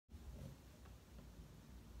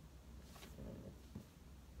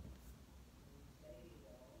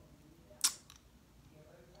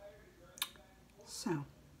So,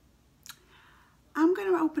 I'm going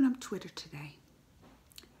to open up Twitter today,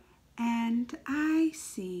 and I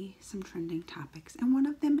see some trending topics, and one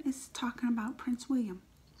of them is talking about Prince William.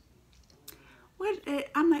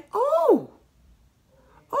 I'm like, oh,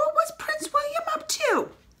 what's Prince William up to?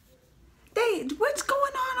 What's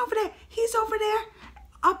going on over there? He's over there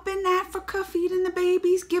up in Africa feeding the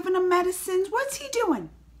babies, giving them medicines. What's he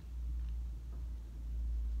doing?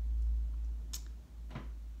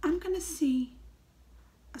 I'm going to see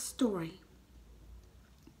a story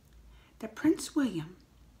that Prince William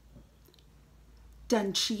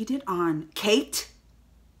done cheated on Kate.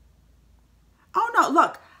 Oh no,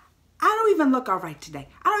 look, I don't even look all right today.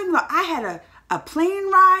 I don't even look. I had a plane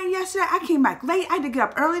ride yesterday. I came back late. I had to get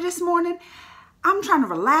up early this morning. I'm trying to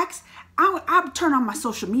relax. I'll turn on my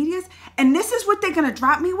social medias, and this is what they're going to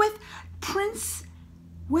drop me with. Prince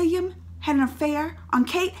William had an affair on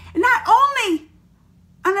Kate. And not only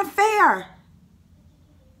an affair.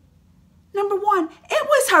 Number one, it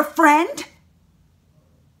was her friend.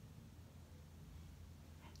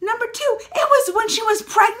 Number two, it was when she was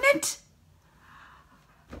pregnant.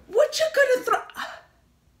 What you gonna throw?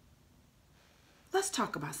 Let's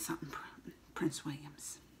talk about something, Prince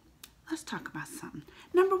Williams. Let's talk about something.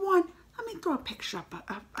 Number one, let me throw a picture up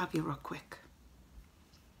of you real quick.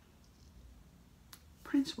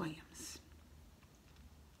 Prince Williams.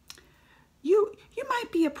 You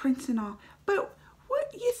might be a prince and all, but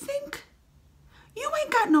what you think? You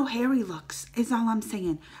ain't got no Harry looks, is all I'm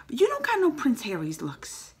saying. But you don't got no Prince Harry's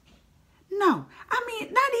looks. No, I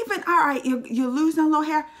mean, not even, all right, you're losing a little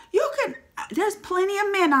hair. There's plenty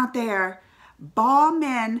of men out there, bald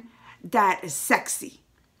men, that is sexy.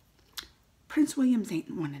 Prince Williams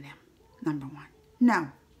ain't one of them, number one. No.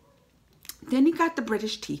 Then he got the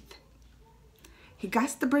British teeth. He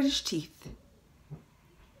got the British teeth.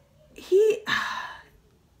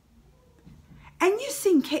 And you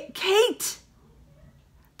seen Kate.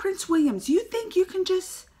 Prince Williams, you think you can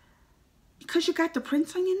just, because you got the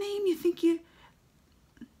Prince on your name, you think you,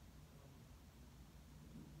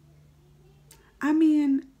 I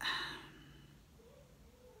mean,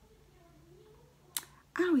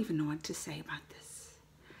 I don't even know what to say about this.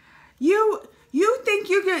 You think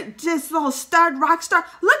you get this little stud rock star?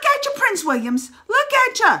 Look at you, Prince Williams. Look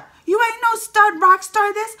at you. You ain't no stud rock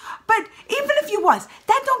star this. But even if you was,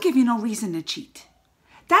 that don't give you no reason to cheat.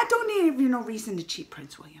 That don't give you no reason to cheat,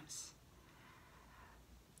 Prince Williams.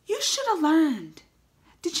 You should have learned.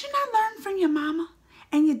 Did you not learn from your mama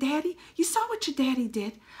and your daddy? You saw what your daddy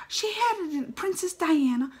did. She had Princess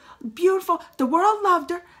Diana, beautiful. The world loved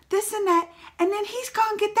her, this and that. And then he's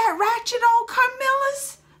going to get that ratchet old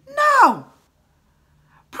Camilla's? No.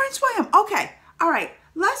 Prince William, okay. All right,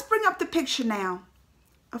 let's bring up the picture now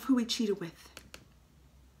of who he cheated with.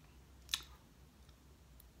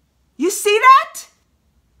 You see that?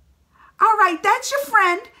 All right, that's your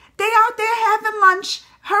friend. They out there having lunch.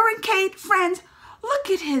 Her and Kate, friends.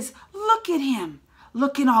 Look at him.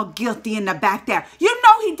 Looking all guilty in the back there. You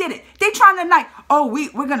know he did it. They trying to like, oh,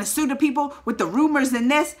 we're going to sue the people with the rumors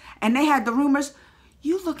and this. And they had the rumors.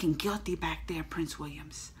 You looking guilty back there, Prince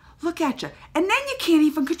Williams. Look at you. And then you can't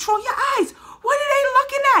even control your eyes. What are they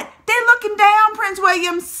looking at? They're looking down, Prince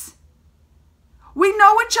Williams. We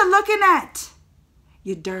know what you're looking at.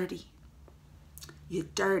 You're dirty. You're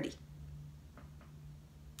dirty.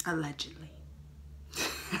 Allegedly.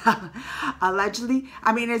 Allegedly.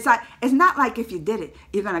 I mean, it's not like if you did it,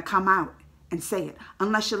 you're going to come out and say it.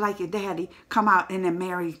 Unless you're like your daddy, come out and then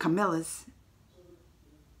marry Camilla's.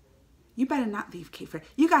 You better not leave Kate for.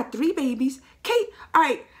 You got 3 babies. Kate, all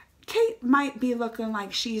right, Kate might be looking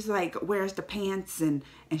like she's like, wears the pants and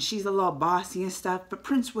she's a little bossy and stuff. But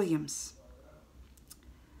Prince Williams,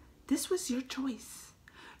 this was your choice.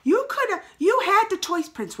 You had the choice,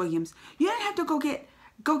 Prince Williams. You didn't have to go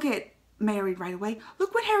get married right away.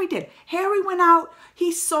 Look what Harry did. Harry went out.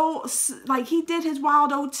 He did his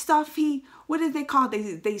wild oat stuff. What did they call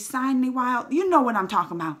it? They signed the wild. You know what I'm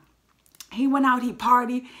talking about. He went out, he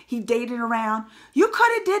partied, he dated around. You could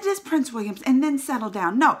have did this, Prince Williams, and then settled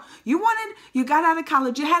down. No, you got out of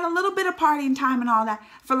college, you had a little bit of partying time and all that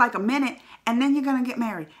for like a minute, and then you're going to get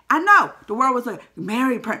married. I know, the world was like,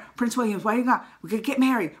 marry Prince Williams, where you going? We're going to get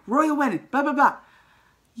married, royal wedding, blah, blah, blah.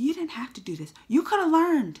 You didn't have to do this. You could have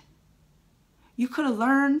learned. You could have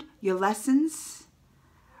learned your lessons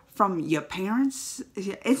from your parents.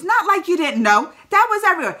 It's not like you didn't know. That was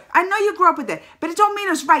everywhere. I know you grew up with it, but it don't mean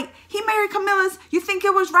it's right. He married Camilla's. You think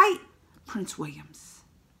it was right? Prince Williams.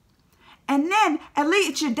 And then at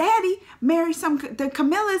least your daddy married the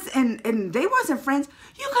Camilla's and they wasn't friends.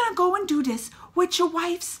 You're going to go and do this with your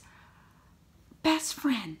wife's best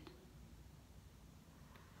friend.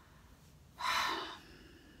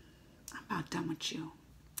 about done with you.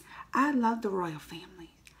 I love the royal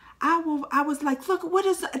family. I was like, look,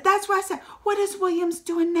 that's why I said, what is Williams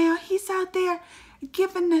doing now? He's out there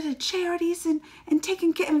giving to the charities and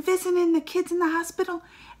taking care and visiting the kids in the hospital.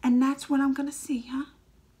 And that's what I'm going to see, huh?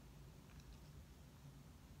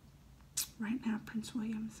 Right now, Prince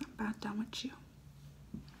Williams, I'm about done with you.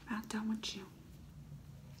 About done with you.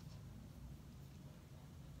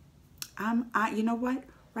 You know what?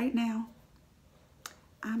 Right now,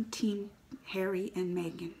 I'm Team Harry and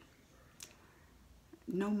Meghan.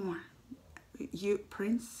 No more.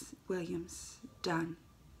 Prince Williams, done.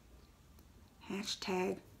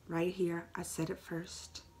 Hashtag right here. I said it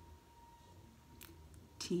first.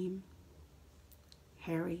 Team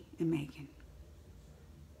Harry and Meghan.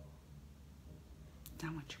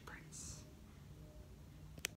 Done with you.